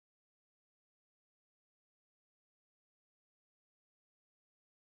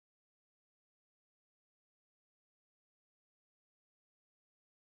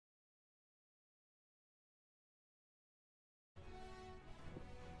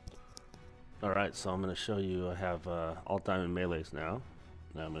Alright, so I'm going to show you, I have all diamond melees now.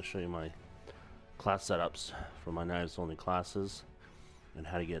 Now I'm going to show you my class setups for my knives only classes and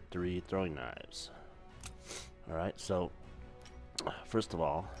how to get 3 throwing knives. Alright, so first of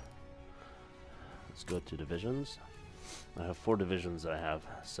all, let's go to divisions. I have 4 divisions that I have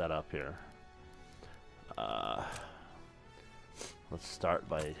set up here. Let's start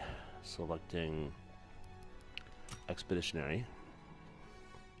by selecting Expeditionary.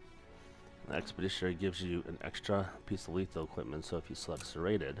 Expeditionary gives you an extra piece of lethal equipment, so if you select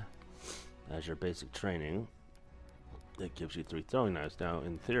Serrated as your basic training, it gives you 3 throwing knives. Now,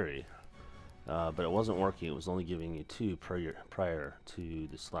 in theory, but it wasn't working. It was only giving you 2 prior to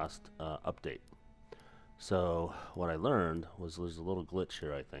this last update. So what I learned was there's a little glitch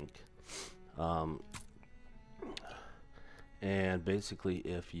here, I think. And basically,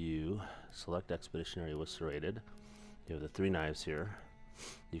 if you select Expeditionary with Serrated, you have the 3 knives here.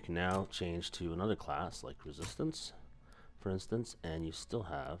 You can now change to another class like Resistance, for instance, and you still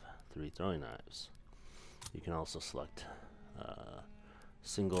have 3 throwing knives. You can also select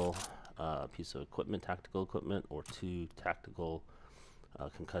single piece of equipment, tactical equipment, or 2 tactical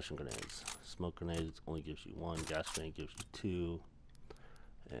concussion grenades. Smoke grenades only gives you 1, gas grenade gives you 2,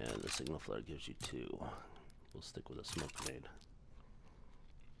 and the signal flare gives you 2. We'll stick with a smoke grenade.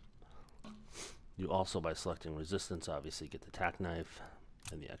 You also, by selecting Resistance, obviously get the tack knife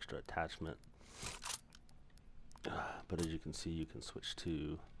and the extra attachment. But as you can see, you can switch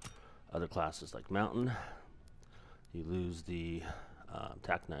to other classes like Mountain. You lose the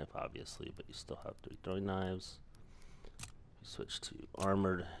tack knife, obviously, but you still have 3 throwing knives. You switch to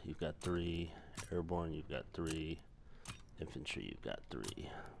Armored, you've got 3. Airborne, you've got 3. Infantry, you've got 3.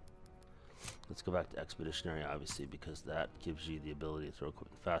 Let's go back to Expeditionary, obviously, because that gives you the ability to throw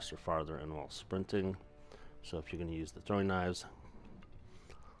equipment faster, farther, and while sprinting. So if you're going to use the throwing knives,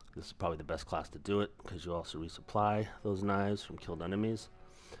 this is probably the best class to do it, because you also resupply those knives from killed enemies.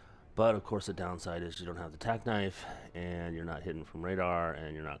 But of course the downside is you don't have the tack knife, and you're not hidden from radar,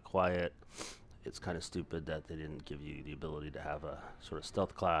 and you're not quiet. It's kind of stupid that they didn't give you the ability to have a sort of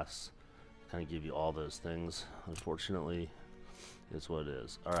stealth class, kind of give you all those things. Unfortunately, it's what it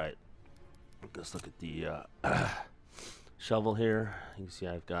is. Alright, let's look at the shovel here. You can see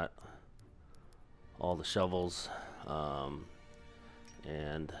I've got all the shovels,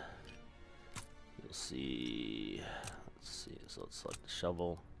 and you'll see, so let's select the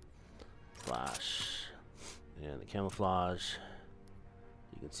shovel, flash, and the camouflage.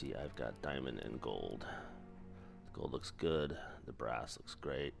 You can see I've got diamond and gold. The gold looks good, the brass looks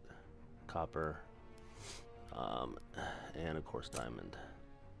great, copper, and of course diamond.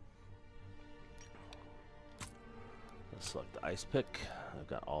 Let's select the ice pick. I've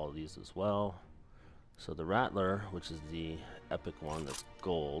got all of these as well. So the Rattler, which is the epic one that's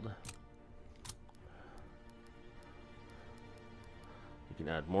gold, you can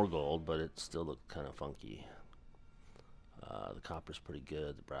add more gold, but it still looks kind of funky. The copper's pretty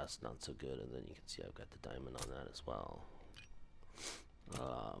good, the brass not so good, and then you can see I've got the diamond on that as well.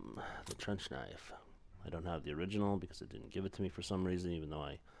 The trench knife, I don't have the original because it didn't give it to me for some reason, even though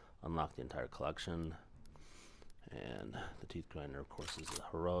I unlocked the entire collection. And the teeth grinder, of course, is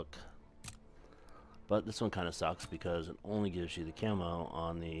a heroic. But this one kind of sucks because it only gives you the camo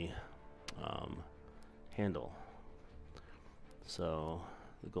on the handle. So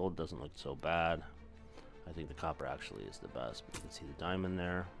the gold doesn't look so bad. I think the copper actually is the best. But you can see the diamond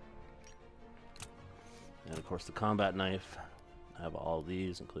there. And of course the combat knife. I have all of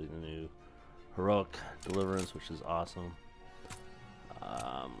these, including the new heroic Deliverance, which is awesome.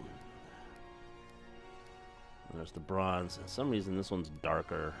 There's the bronze. For some reason this one's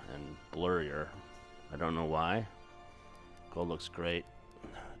darker and blurrier. I don't know why. Gold looks great.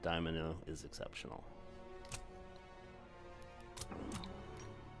 Diamond is exceptional.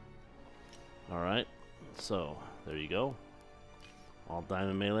 Alright, so there you go. All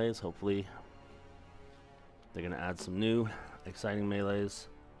diamond melees. Hopefully they're going to add some new exciting melees.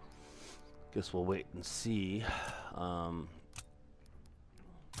 Guess we'll wait and see.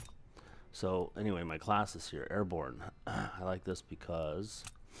 So anyway, my classes here, Airborne. I like this because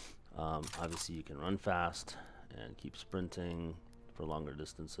obviously you can run fast and keep sprinting for longer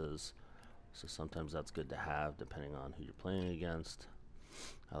distances. So sometimes that's good to have depending on who you're playing against.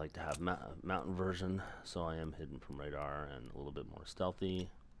 I like to have mountain version, so I am hidden from radar and a little bit more stealthy.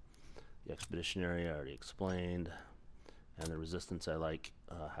 The Expeditionary I already explained. And the Resistance, I like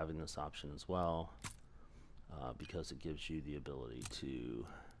having this option as well because it gives you the ability to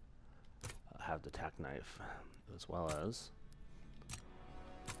have the tack knife as well as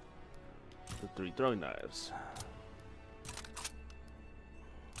the 3 throwing knives.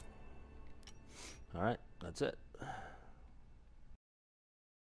 Alright, that's it.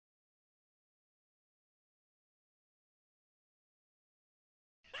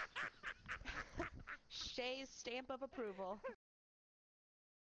 Shay's stamp of approval.